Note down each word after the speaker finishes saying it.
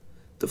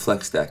The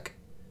Flex Deck,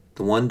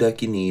 the one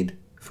deck you need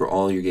for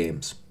all your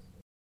games.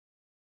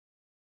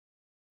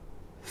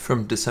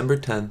 From December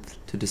 10th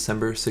to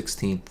December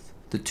 16th,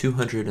 the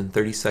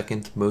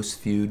 232nd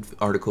most viewed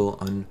article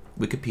on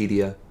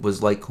Wikipedia was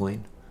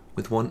Litecoin,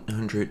 with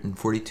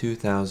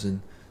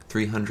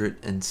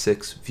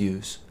 142,306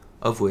 views,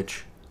 of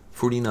which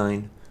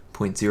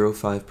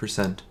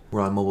 49.05%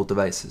 were on mobile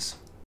devices.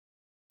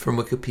 From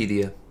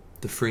Wikipedia,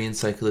 the free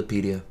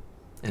encyclopedia,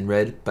 and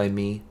read by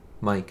me,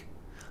 Mike,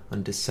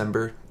 on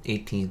December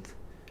 18th,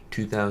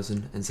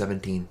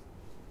 2017.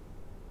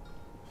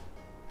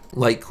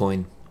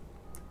 Litecoin.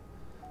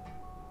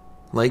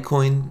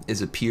 Litecoin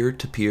is a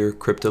peer-to-peer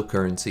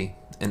cryptocurrency,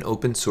 an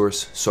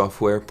open-source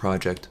software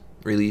project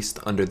released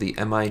under the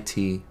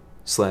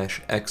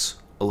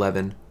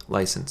MIT/X11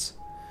 license.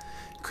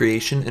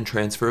 Creation and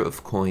transfer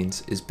of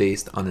coins is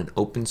based on an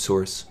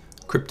open-source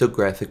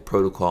cryptographic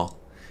protocol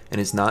and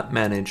is not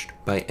managed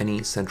by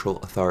any central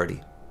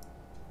authority.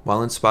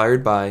 While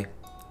inspired by,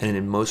 and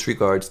in most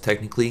regards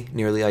technically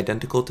nearly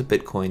identical to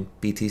Bitcoin,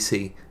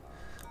 BTC,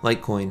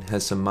 Litecoin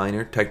has some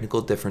minor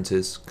technical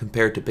differences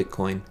compared to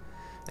Bitcoin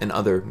and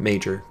other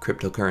major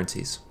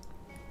cryptocurrencies.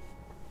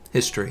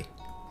 History.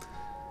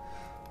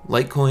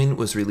 Litecoin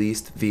was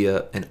released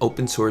via an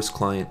open-source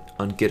client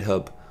on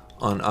GitHub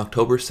on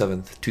October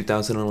 7,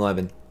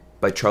 2011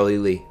 by Charlie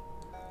Lee,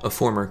 a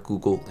former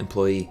Google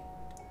employee.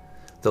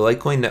 The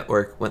Litecoin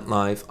network went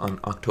live on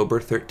October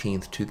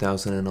 13,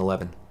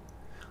 2011.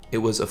 It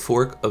was a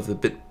fork of the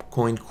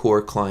Bitcoin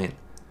Core client,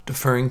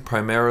 differing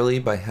primarily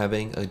by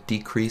having a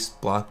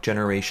decreased block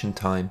generation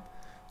time,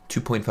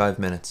 2.5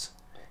 minutes,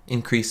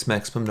 increased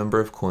maximum number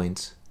of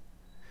coins,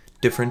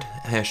 different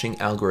hashing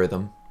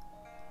algorithm,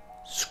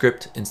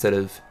 script instead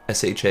of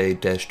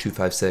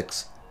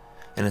SHA-256,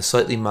 and a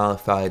slightly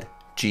modified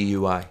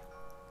GUI.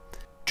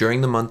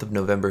 During the month of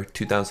November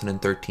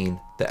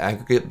 2013, the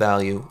aggregate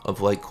value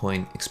of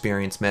Litecoin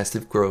experienced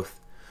massive growth,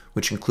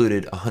 which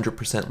included a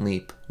 100%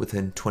 leap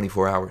within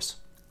 24 hours.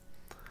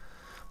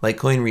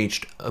 Litecoin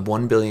reached a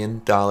 $1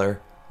 billion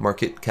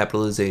market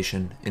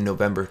capitalization in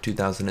November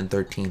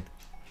 2013.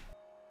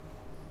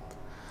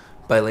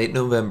 By late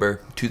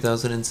November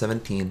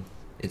 2017,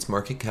 its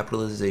market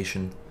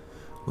capitalization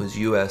was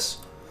US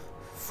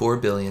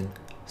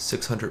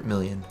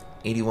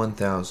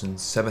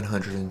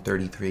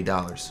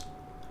 $4,600,081,733,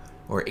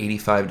 or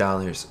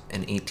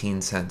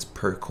 $85.18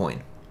 per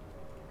coin.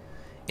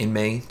 In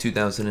May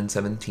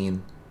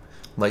 2017,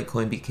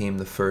 Litecoin became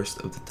the first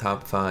of the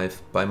top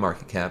 5 by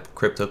market cap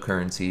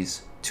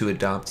cryptocurrencies to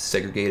adopt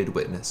segregated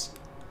witness.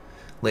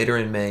 Later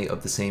in May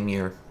of the same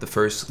year, the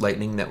first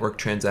Lightning Network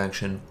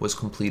transaction was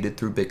completed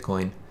through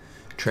Bitcoin,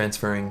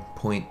 transferring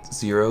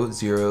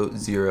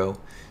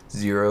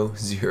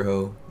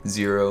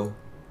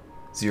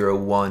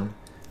 0.0000001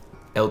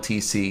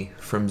 LTC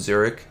from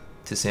Zurich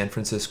to San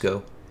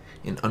Francisco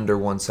in under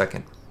 1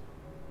 second.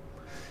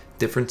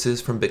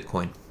 Differences from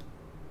Bitcoin.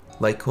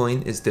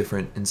 Litecoin is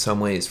different in some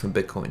ways from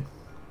Bitcoin.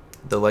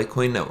 The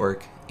Litecoin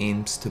network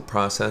aims to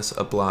process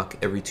a block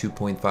every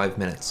 2.5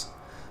 minutes,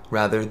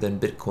 rather than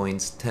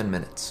Bitcoin's 10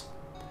 minutes.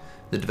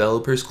 The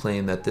developers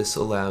claim that this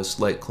allows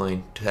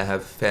Litecoin to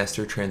have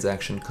faster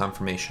transaction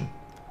confirmation.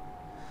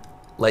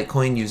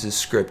 Litecoin uses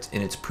script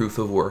in its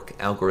proof-of-work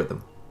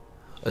algorithm,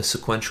 a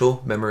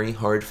sequential memory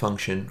hard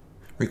function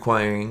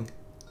requiring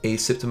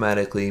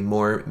asymptotically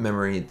more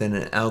memory than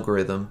an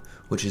algorithm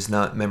which is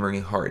not memory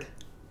hard.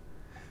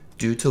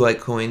 Due to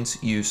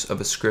Litecoin's use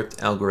of a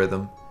script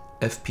algorithm,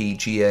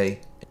 FPGA,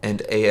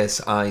 and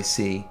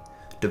ASIC,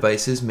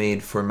 devices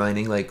made for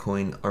mining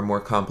Litecoin are more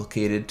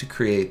complicated to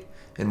create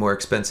and more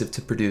expensive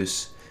to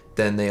produce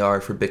than they are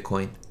for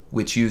Bitcoin,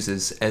 which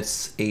uses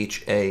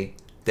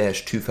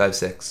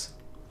SHA-256.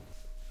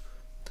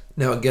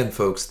 Now again,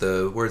 folks,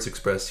 the words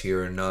expressed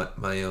here are not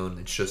my own.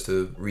 It's just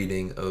a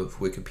reading of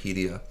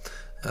Wikipedia.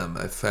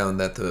 I've found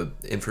that the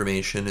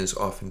information is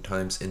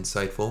oftentimes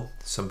insightful,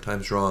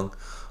 sometimes wrong,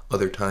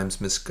 other times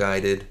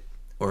misguided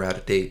or out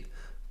of date,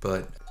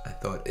 but I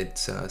thought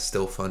it's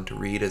still fun to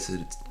read as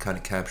it kind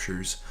of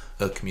captures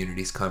a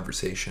community's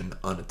conversation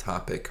on a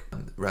topic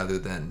rather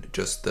than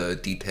just the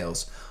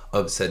details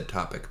of said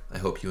topic. I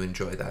hope you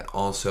enjoy that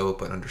also,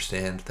 but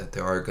understand that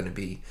there are going to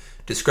be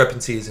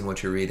discrepancies in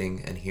what you're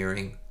reading and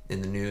hearing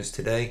in the news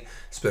today,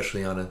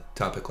 especially on a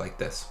topic like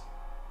this.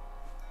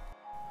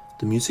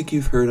 The music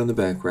you've heard on the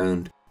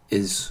background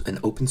is an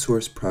open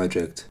source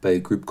project by a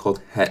group called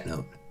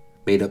Hatnote,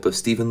 made up of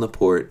Stephen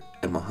Laporte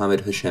and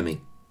Mohammed Hashemi.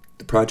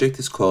 The project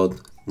is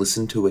called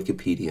Listen to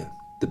Wikipedia.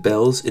 The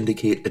bells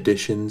indicate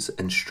additions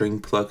and string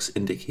plucks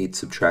indicate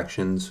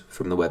subtractions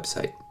from the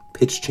website.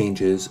 Pitch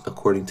changes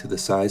according to the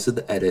size of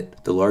the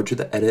edit. The larger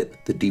the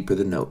edit, the deeper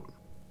the note.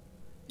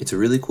 It's a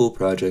really cool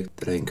project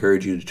that I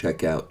encourage you to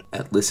check out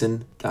at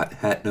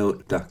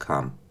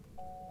listen.hatnote.com.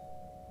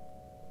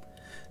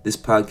 This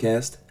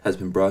podcast has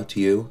been brought to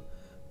you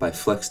by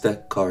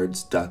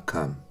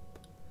FlexDeckCards.com.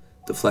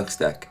 The Flex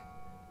Deck,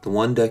 the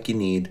one deck you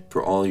need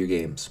for all your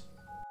games.